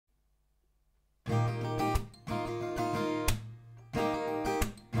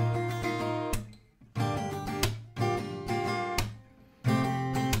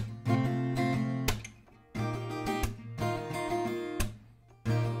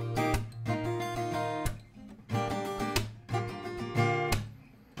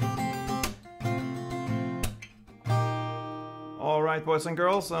Alright, boys and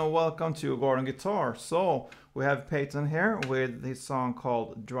girls, and welcome to Gordon Guitar. So we have Payton here with his song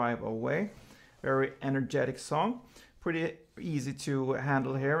called Drive Away. Very energetic song, pretty easy to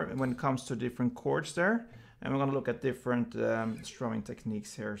handle here when it comes to different chords there. And we're going to look at different strumming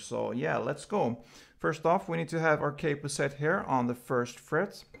techniques here. So yeah, let's go. First off, we need to have our capo set here on the first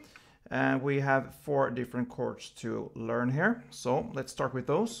fret. And we have 4 different chords to learn here. So let's start with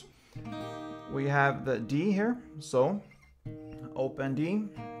those. We have the D here, so open D,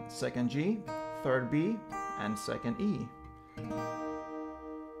 second G, third B, and second E.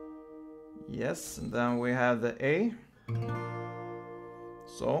 Yes, and then we have the A,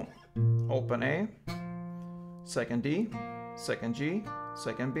 so open A, second D, second G,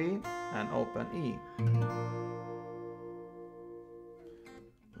 second B, and open E.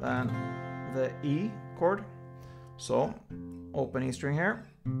 Then the E chord, so open E string here,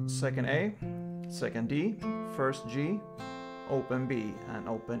 second A, second D, first G, open B, and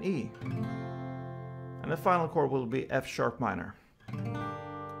open E. And the final chord will be F sharp minor.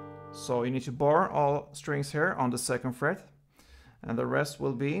 So you need to bar all strings here on the second fret, and the rest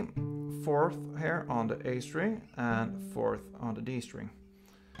will be 4th here on the A string and 4th on the D string.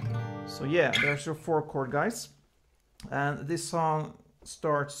 So yeah, there's your 4 chord, guys. And this song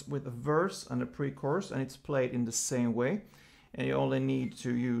starts with a verse and a pre-chorus, and it's played in the same way. And you only need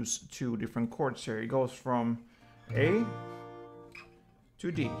to use 2 different chords here. It goes from A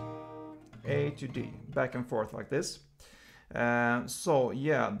to D, A to D, back and forth like this. So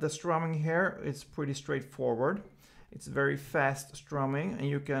yeah, the strumming here is pretty straightforward. It's very fast strumming, and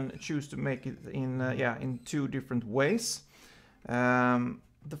you can choose to make it in 2 different ways.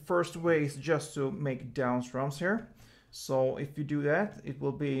 The first way is just to make down strums here. So if you do that, it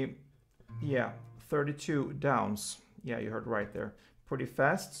will be 32 downs. Yeah, you heard right there, pretty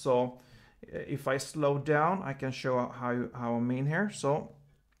fast. So if I slow down, I can show how I mean here. So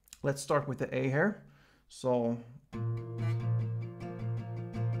let's start with the A here. So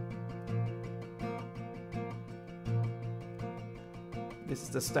this is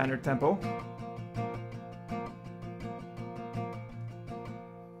the standard tempo.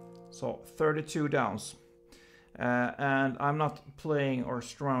 So 32 downs. And I'm not playing or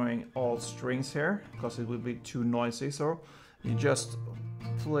strumming all strings here because it would be too noisy, so you're just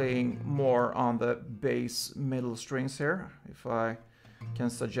playing more on the bass middle strings here, if I can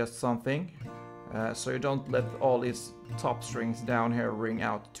suggest something. So you don't let all these top strings down here ring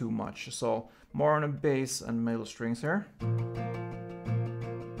out too much, so more on the bass and middle strings here.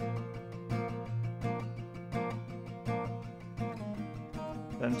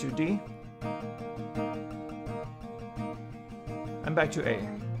 Then to D. And back to A.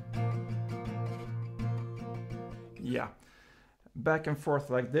 Yeah, back and forth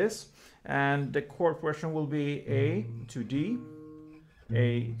like this. And the chord progression will be A to D,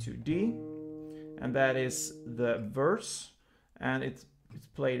 A to D, and that is the verse. And it's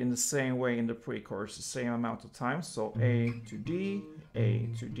played in the same way in the pre-chorus, the same amount of times. So A to D, A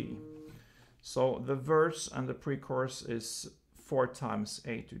to D. So the verse and the pre-chorus is 4 times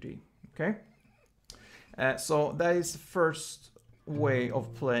A to D. Okay. So that is the first way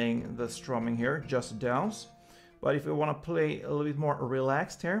of playing the strumming here, just downs. But if you want to play a little bit more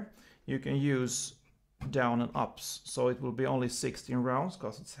relaxed here, you can use down and ups. So it will be only 16 rounds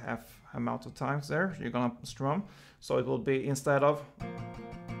because it's half amount of times there you're gonna strum. So it will be, instead of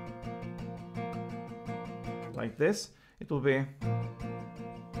like this, it will be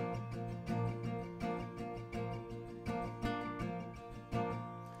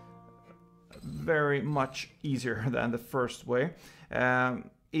very much easier than the first way,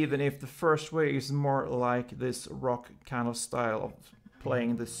 even if the first way is more like this rock kind of style of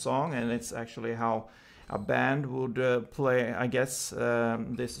playing this song, and it's actually how a band would play, I guess,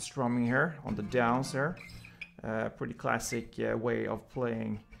 this strumming here on the downs here. Pretty classic way of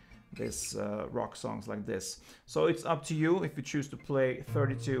playing this rock songs like this. So it's up to you if you choose to play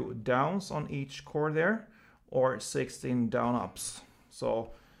 32 downs on each chord there or 16 down ups.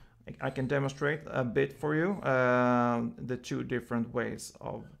 So I can demonstrate a bit for you the 2 different ways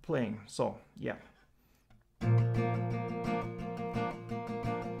of playing. So yeah.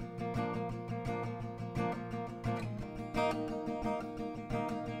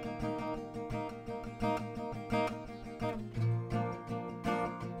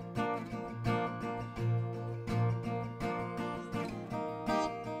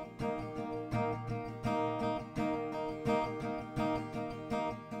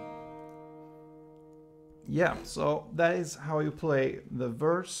 Yeah, so that is how you play the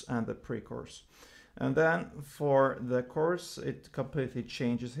verse and the pre-chorus. And then for the chorus, it completely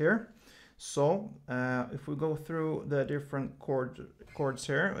changes here. So if we go through the different chords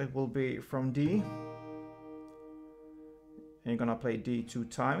here, it will be from D. And you're gonna play D 2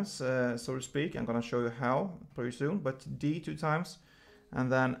 times, so to speak. I'm gonna show you how pretty soon, but D 2 times,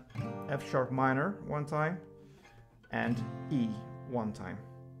 and then F sharp minor 1 time, and E 1 time.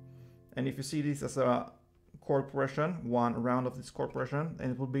 And if you see this as a chord progression, 1 round of this chord progression,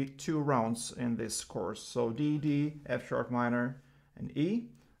 and it will be 2 rounds in this course. So D, D, F sharp minor, and E,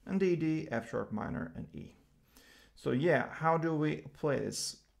 and D, D, F sharp minor, and E. So yeah, how do we play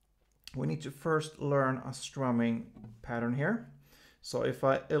this? We need to first learn a strumming pattern here. So if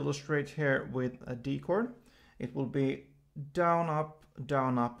I illustrate here with a D chord, it will be down, up,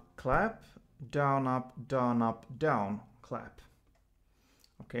 clap, down, up, down, clap.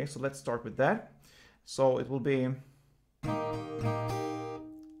 Okay, so let's start with that. So it will be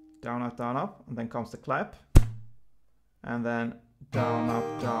down, up, and then comes the clap, and then down,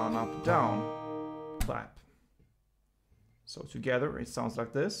 up, down, clap. So together it sounds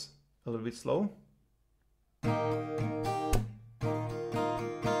like this. A little bit slow.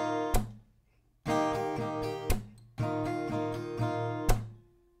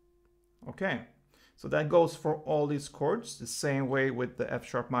 Okay, so that goes for all these chords, the same way with the F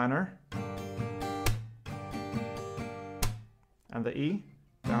sharp minor. And the E,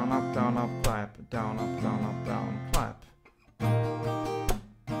 down, up, clap, down, up, down, clap.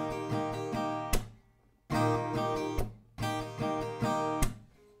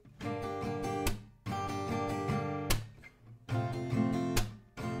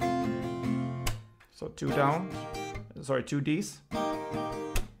 So 2 downs, sorry, 2 Ds.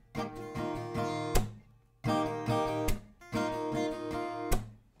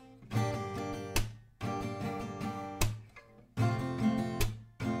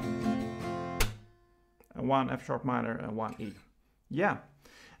 And 1 F sharp minor and 1 E. Yeah,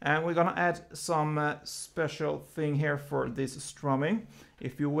 and we're gonna add some special thing here for this strumming.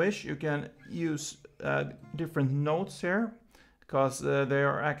 If you wish, you can use different notes here, because they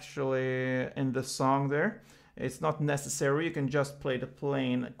are actually in the song there. It's not necessary, you can just play the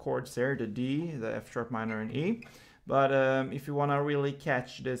plain chords there, the D, the F sharp minor, and E. But if you want to really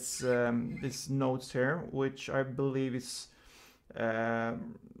catch this these notes here, which I believe is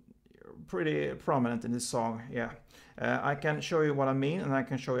pretty prominent in this song, yeah. I can show you what I mean, and I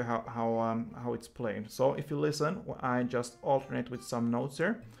can show you how it's played. So if you listen, I just alternate with some notes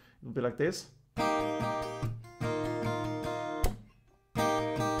here. It will be like this.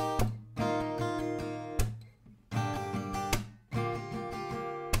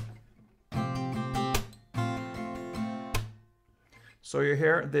 So you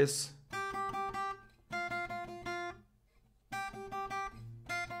hear this.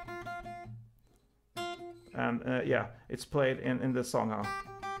 And yeah, it's played in the song now.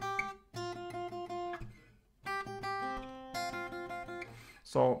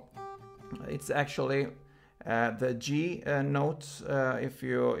 So it's actually the G note. If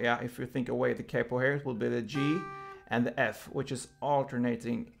you think away the capo here, it will be the G and the F, which is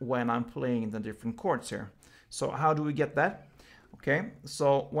alternating when I'm playing the different chords here. So how do we get that? Okay,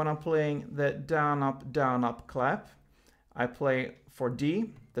 so when I'm playing the down, up, clap, I play for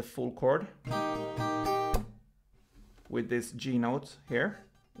D, the full chord, with this G note here,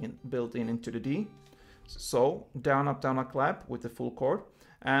 built into the D. So down, up, clap with the full chord.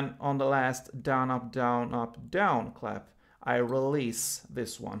 And on the last down, up, down, clap, I release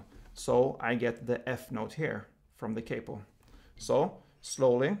this one. So I get the F note here from the capo. So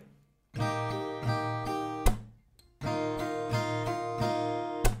slowly.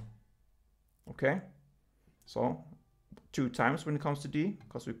 Okay, so 2 times when it comes to D,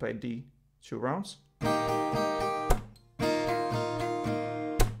 because we played D 2 rounds.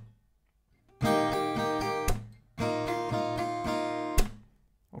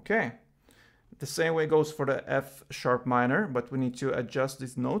 Okay, the same way goes for the F sharp minor, but we need to adjust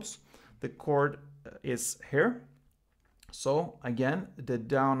these notes. The chord is here. So again, the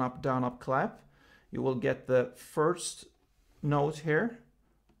down, up, clap, you will get the first note here,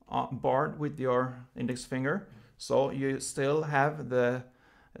 barred with your index finger. So you still have the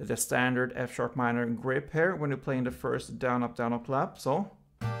standard F sharp minor grip here when you're playing the first down, up, clap. So,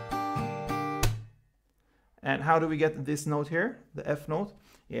 and how do we get this note here, the F note?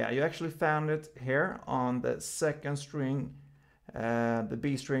 Yeah, you actually found it here on the 2nd string, the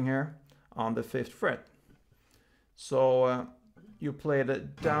B string here on the 5th fret. So you play the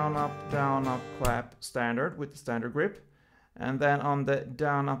down, up, clap standard with the standard grip. And then on the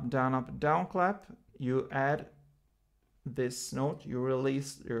down, up, down clap, you add this note, you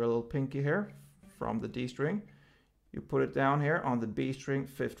release your little pinky here from the D string. you put it down here on the B string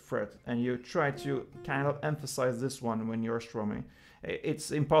 5th fret, and you try to kind of emphasize this one when you're strumming.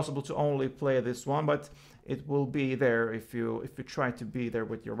 It's impossible to only play this one, but it will be there if you try to be there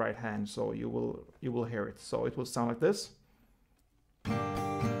with your right hand, so you will hear it. So it will sound like this.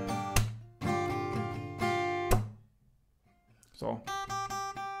 So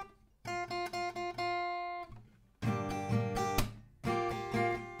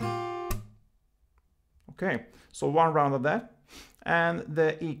okay, so one round of that, and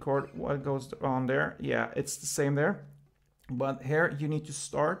the E chord, what goes on there, yeah, it's the same there, but here you need to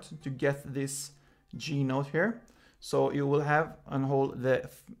start to get this G note here. So you will have and hold the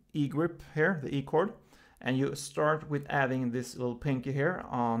E grip here, the E chord, and you start with adding this little pinky here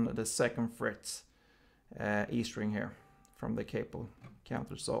on the 2nd fret E string here from the capo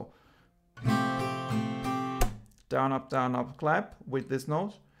counter. So down, up, clap with this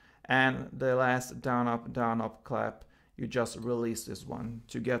note. And the last down, up, clap, you just release this one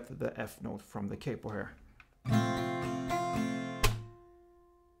to get the F note from the capo here.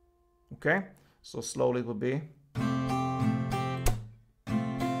 Okay, so slowly it will be.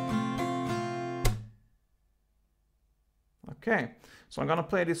 Okay, so I'm gonna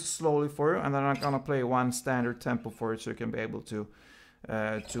play this slowly for you, and then I'm gonna play one standard tempo for you so you can be able to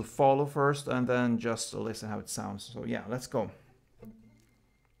follow first and then just listen how it sounds. So yeah, let's go.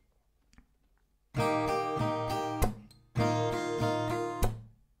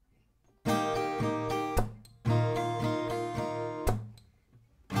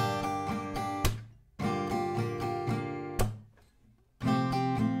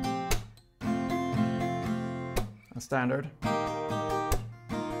 Standard.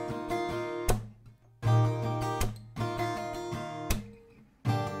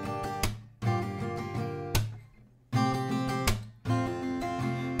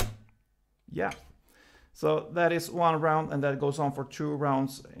 Yeah, so that is one round, and that goes on for 2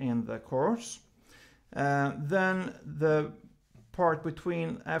 rounds in the chorus. Then the part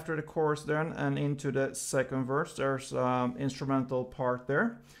between after the chorus then and into the 2nd verse, there's instrumental part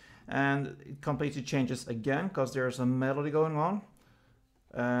there. And it completely changes again because there's a melody going on,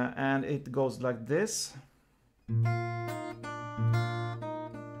 and it goes like this.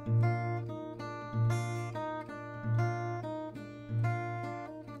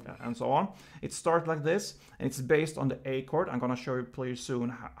 And so on. It starts like this, and it's based on the A chord. I'm gonna show you play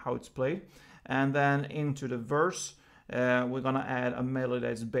soon how it's played. And then into the verse, we're gonna add a melody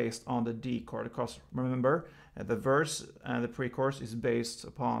that's based on the D chord, because remember, the verse and the pre-chorus is based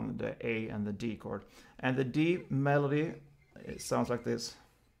upon the A and the D chord. And the D melody, it sounds like this.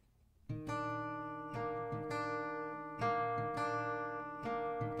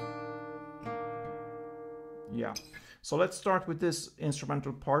 Yeah, so let's start with this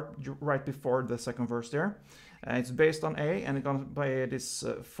instrumental part right before the 2nd verse there. It's based on A, and you're gonna play this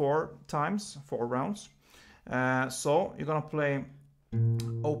 4 times, 4 rounds. So you're gonna play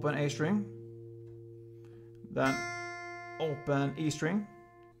open A string, then open E string,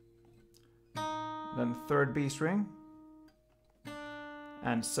 then 3rd B string,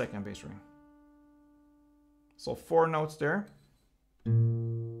 and 2nd B string. So 4 notes there.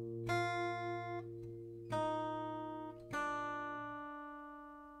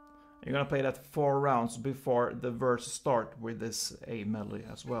 You're gonna play that 4 rounds before the verse start with this A melody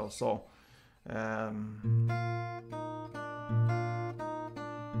as well. So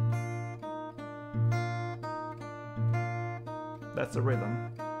that's the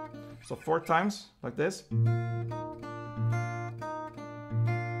rhythm. So 4 times like this.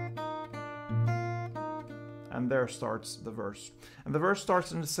 And there starts the verse. And the verse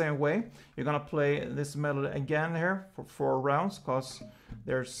starts in the same way. You're gonna play this melody again here for 4 rounds, because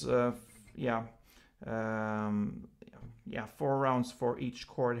there's 4 rounds for each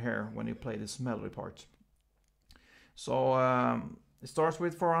chord here when you play this melody part. So it starts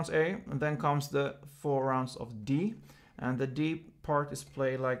with 4 rounds A, and then comes the 4 rounds of D, and the D part is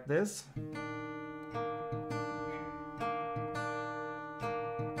played like this.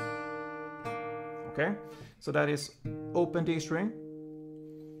 Okay, so that is open D string,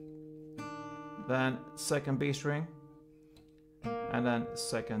 then 2nd B string, and then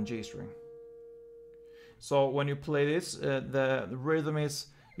 2nd G string. So when you play this, the rhythm is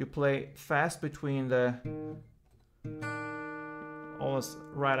you play fast between the, almost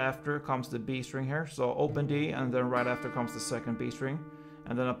right after comes the B string here. So open D, and then right after comes the 2nd B string,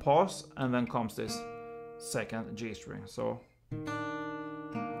 and then a pause, and then comes this 2nd G string. So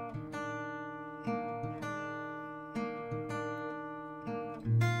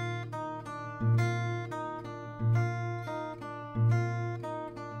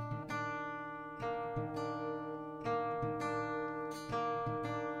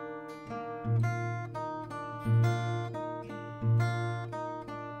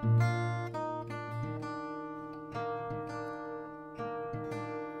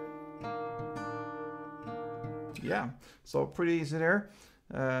yeah, so pretty easy there.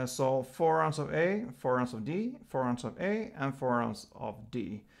 So 4 rounds of A, 4 rounds of D, 4 rounds of A, and 4 rounds of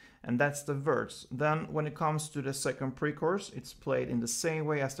D. And that's the verse. Then when it comes to the second pre-chorus, it's played in the same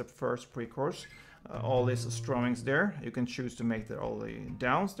way as the first pre-chorus. All these strummings there, you can choose to make all the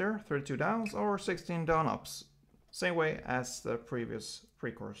downs there, 32 downs or 16 down ups. Same way as the previous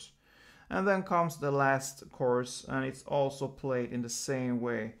pre-chorus. And then comes the last chorus, and it's also played in the same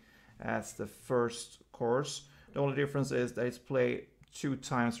way as the first chorus. The only difference is that it's played 2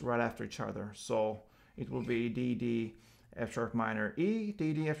 times right after each other. So it will be D, D, F sharp minor, E,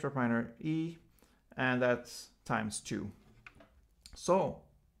 D, D, F sharp minor, E, and that's times 2. So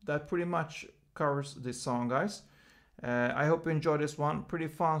that pretty much covers this song, guys. I hope you enjoyed this one. Pretty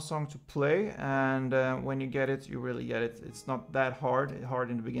fun song to play, and when you get it, you really get it. It's not that hard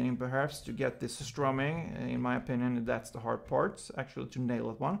in the beginning perhaps to get this strumming. In my opinion, that's the hard part, actually, to nail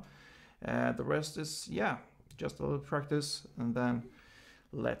it one. The rest is, yeah, just a little practice, and then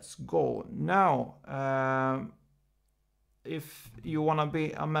let's go. Now, if you want to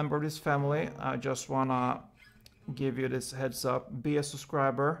be a member of this family, I just want to give you this heads up. Be a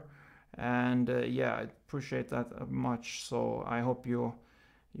subscriber. And yeah, I appreciate that much, so I hope you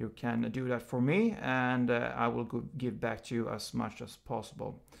can do that for me, and I will give back to you as much as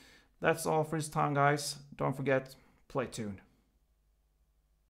possible. That's all for this time, guys. Don't forget, play tuned.